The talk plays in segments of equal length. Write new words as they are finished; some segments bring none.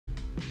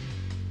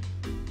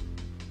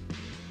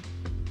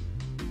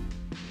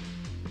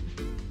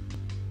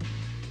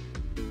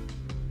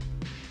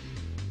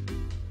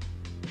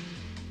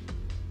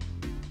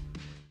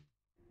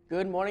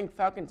Good morning,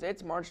 Falcons.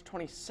 It's March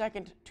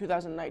 22nd,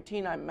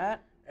 2019. I'm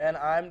Matt. And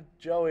I'm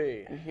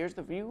Joey. And here's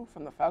the view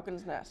from the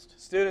Falcons' nest.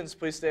 Students,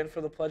 please stand for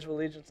the Pledge of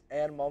Allegiance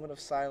and moment of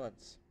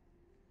silence.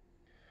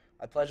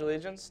 I pledge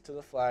allegiance to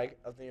the flag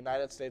of the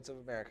United States of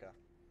America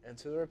and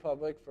to the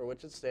republic for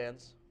which it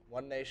stands,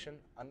 one nation,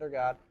 under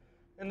God,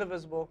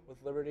 indivisible,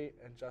 with liberty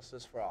and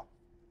justice for all.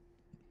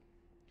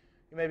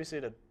 You may be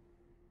seated.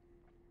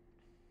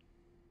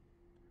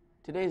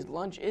 Today's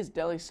lunch is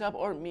deli sub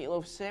or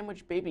meatloaf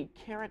sandwich, baby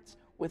carrots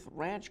with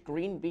ranch,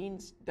 green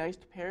beans,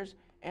 diced pears,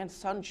 and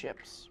sun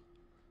chips.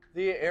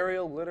 The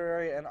Ariel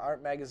Literary and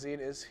Art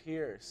Magazine is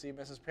here. See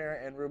Mrs.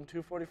 Parent in room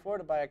 244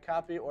 to buy a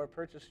copy or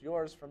purchase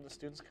yours from the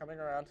students coming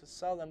around to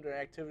sell them during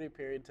activity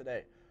period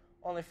today.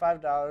 Only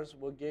 $5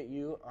 will get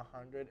you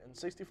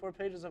 164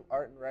 pages of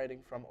art and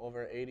writing from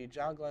over 80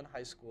 John Glenn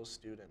High School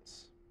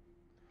students.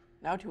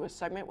 Now to a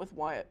segment with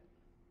Wyatt.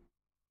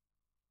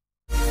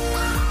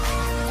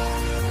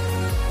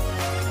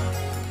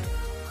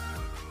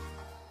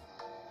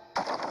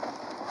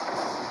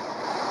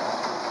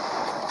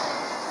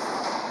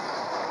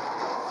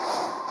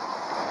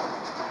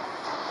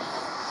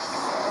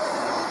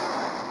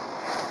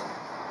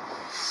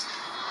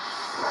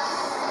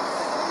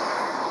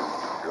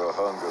 Your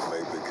hunger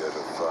may beget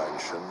a fine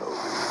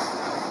shinobi.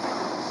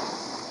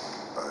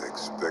 I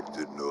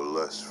expected no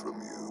less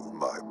from you,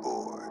 my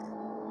boy.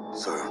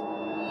 Sir.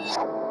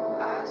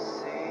 I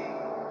see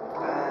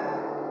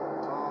red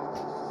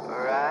on the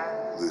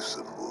rise.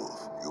 Listen,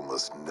 Wolf. You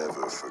must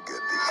never forget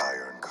the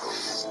Iron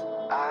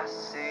Code. I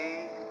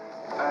see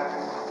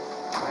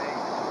earthquake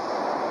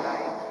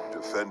light.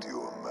 Defend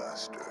your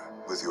master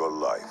with your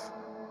life.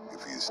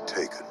 If he is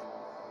taken,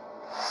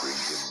 bring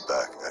him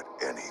back at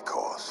any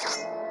cost.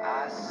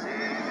 I see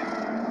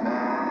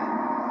bad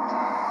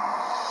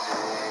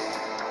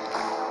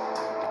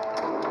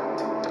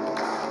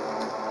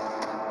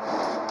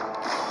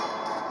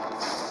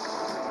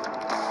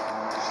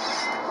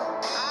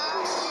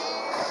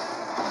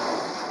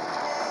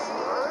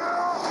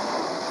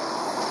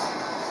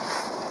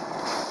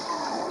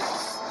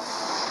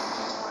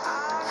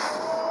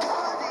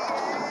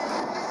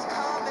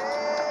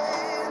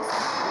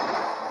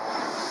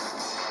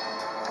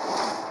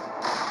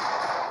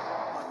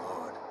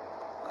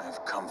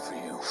for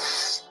you.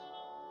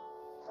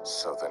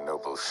 So the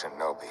noble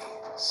shinobi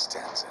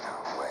stands in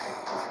our way.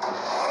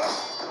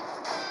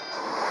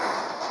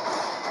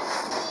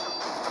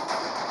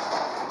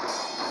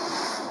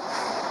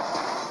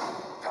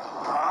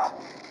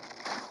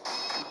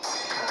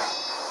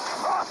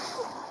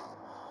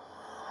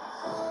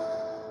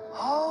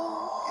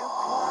 hope you're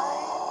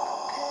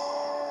quite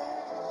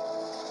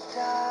prepared to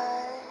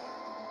die.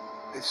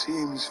 It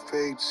seems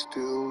fate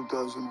still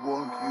doesn't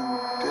want you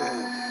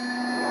dead.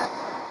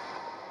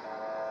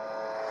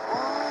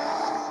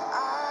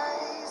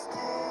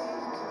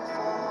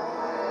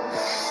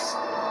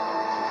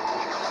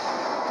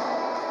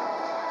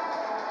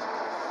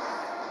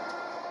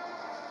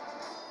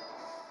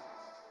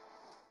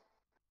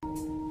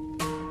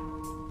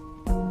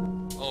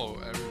 Hello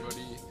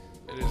everybody,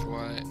 it is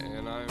Wyatt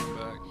and I am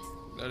back.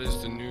 That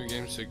is the new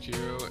game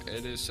Sekiro.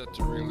 It is set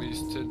to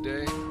release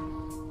today.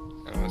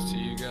 And I'll see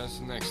you guys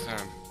next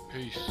time.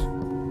 Peace.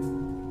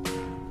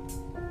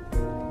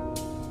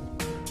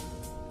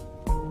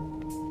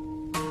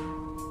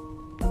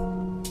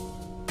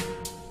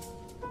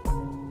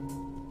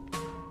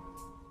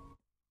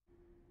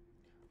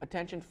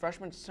 Attention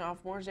freshmen,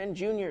 sophomores, and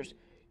juniors.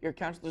 Your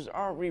counselors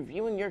are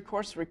reviewing your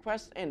course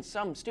requests, and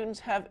some students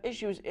have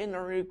issues in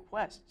their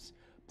requests.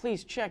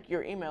 Please check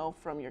your email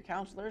from your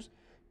counselors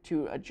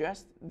to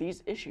address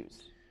these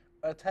issues.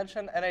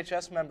 Attention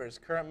NHS members.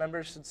 Current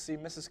members should see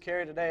Mrs.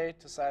 Carey today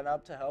to sign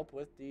up to help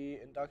with the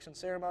induction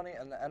ceremony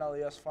and the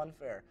NLES Fun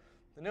Fair.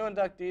 The new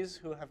inductees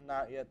who have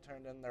not yet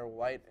turned in their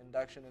white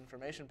induction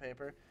information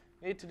paper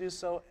need to do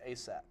so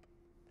ASAP.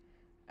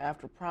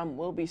 After prom,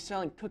 we'll be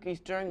selling cookies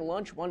during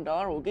lunch.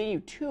 $1 will get you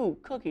 2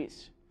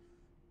 cookies.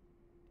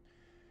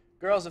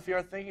 Girls, if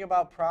you're thinking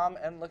about prom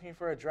and looking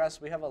for a dress,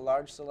 we have a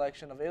large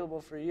selection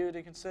available for you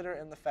to consider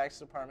in the Facts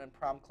Department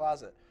prom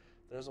closet.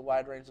 There's a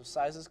wide range of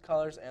sizes,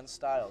 colors, and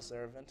styles.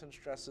 There are vintage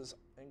dresses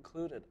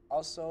included,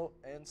 also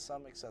and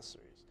some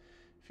accessories.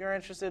 If you're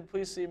interested,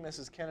 please see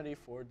Mrs. Kennedy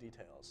for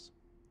details.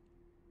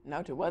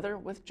 Now to weather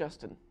with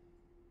Justin.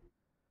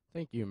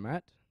 Thank you,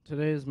 Matt.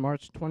 Today is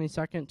March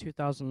 22nd,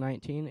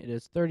 2019. It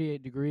is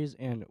 38 degrees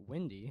and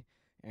windy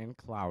and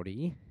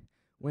cloudy.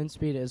 Wind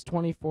speed is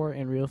 24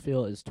 and real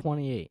feel is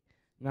 28.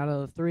 Now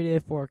to the 3-day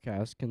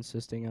forecast,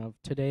 consisting of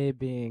today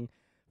being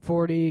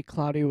 40,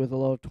 cloudy with a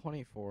low of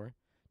 24,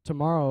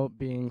 tomorrow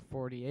being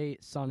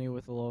 48, sunny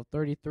with a low of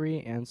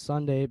 33, and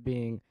Sunday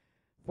being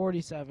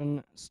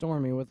 47,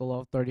 stormy with a low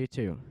of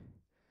 32.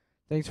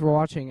 Thanks for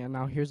watching, and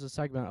now here's a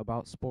segment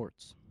about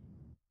sports.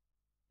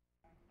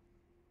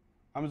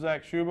 I'm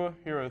Zach Schuba,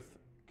 here with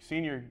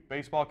senior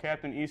baseball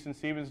captain Easton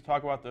Stevens to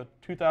talk about the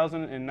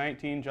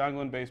 2019 John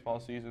Glenn baseball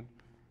season.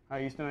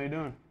 Hi, Easton, how you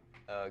doing?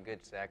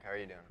 Good, Zach. How are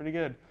you doing? Pretty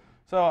good.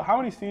 So how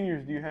many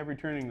seniors do you have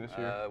returning this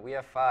year? We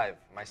have 5.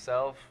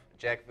 Myself,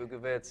 Jack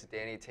Vukovitz,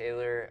 Danny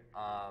Taylor,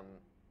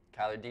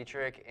 Kyler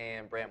Dietrich,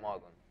 and Brant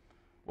Maughlin.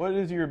 What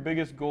is your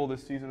biggest goal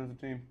this season as a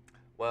team?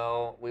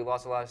 Well, we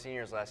lost a lot of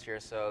seniors last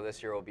year, so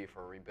this year will be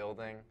for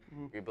rebuilding,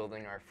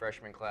 rebuilding our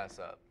freshman class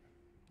up.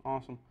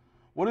 Awesome.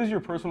 What is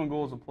your personal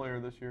goal as a player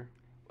this year?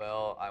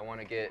 Well, I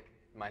want to get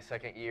my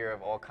second year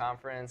of all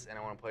conference, and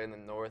I want to play in the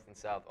North and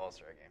South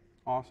All-Star game.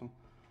 Awesome.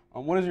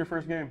 When is your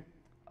first game?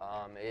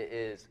 It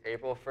is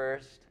April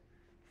 1st,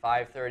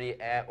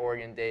 5:30 at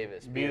Oregon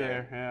Davis. Be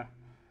there, yeah.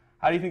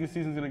 How do you think the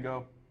season's going to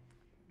go?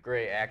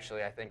 Great,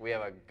 actually. I think we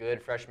have a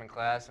good freshman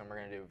class, and we're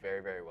going to do very,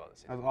 very well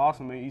this season. That's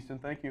awesome, Easton.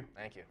 Thank you.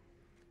 Thank you.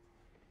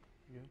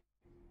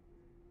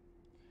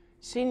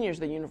 Seniors,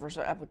 the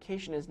universal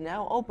application is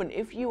now open.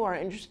 If you are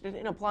interested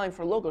in applying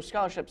for local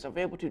scholarships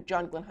available to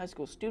John Glenn High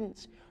School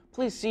students,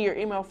 please see your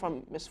email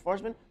from Ms.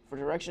 Forsman for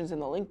directions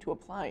and the link to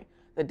apply.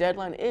 The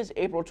deadline is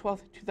April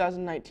 12th,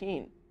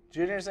 2019.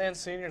 Juniors and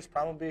seniors,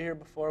 prom will be here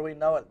before we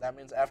know it. That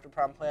means after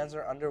prom plans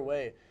are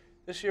underway.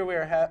 This year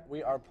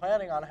we are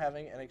planning on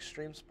having an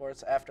extreme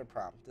sports after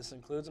prom. This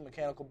includes a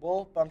mechanical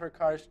bull, bumper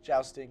cars,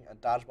 jousting, a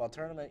dodgeball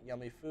tournament,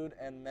 yummy food,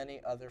 and many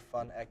other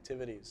fun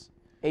activities.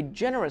 A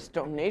generous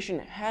donation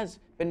has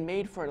been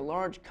made for a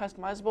large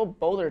customizable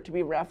boulder to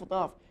be raffled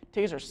off.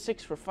 Tickets are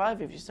 6 for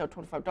 $5. If you sell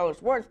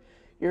 $25 worth,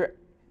 your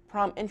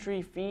prom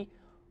entry fee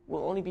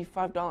will only be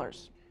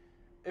 $5.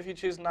 If you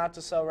choose not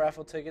to sell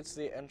raffle tickets,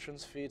 the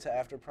entrance fee to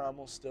after prom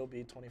will still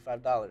be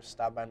 $25.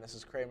 Stop by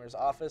Mrs. Kramer's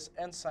office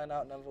and sign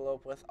out an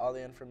envelope with all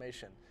the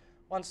information.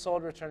 Once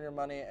sold, return your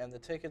money and the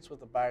tickets with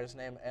the buyer's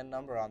name and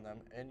number on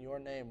them, and your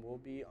name will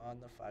be on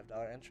the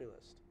 $5 entry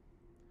list.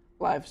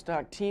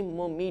 Livestock team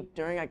will meet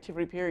during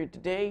activity period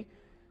today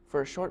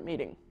for a short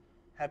meeting.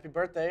 Happy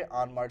birthday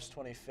on March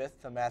 25th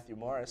to Matthew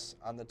Morris,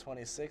 on the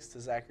 26th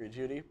to Zachary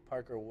Judy,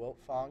 Parker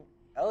Wiltfong,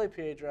 Ellie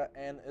Piedra,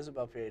 and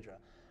Isabel Piedra.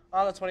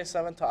 On the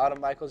 27th to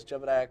Autumn Michaels,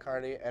 Jebediah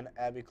Carney, and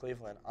Abby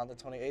Cleveland. On the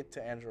 28th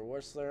to Andrew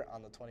Wursler.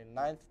 On the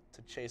 29th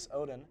to Chase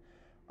Oden.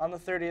 On the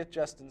 30th,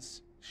 Justin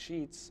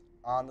Sheets.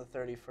 On the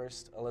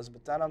 31st,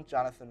 Elizabeth Denham,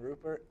 Jonathan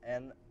Rupert,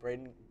 and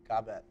Braden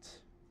Gabet.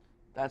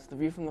 That's the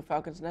view from the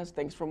Falcon's Nest.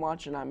 Thanks for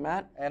watching. I'm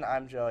Matt. And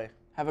I'm Joey.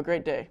 Have a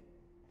great day.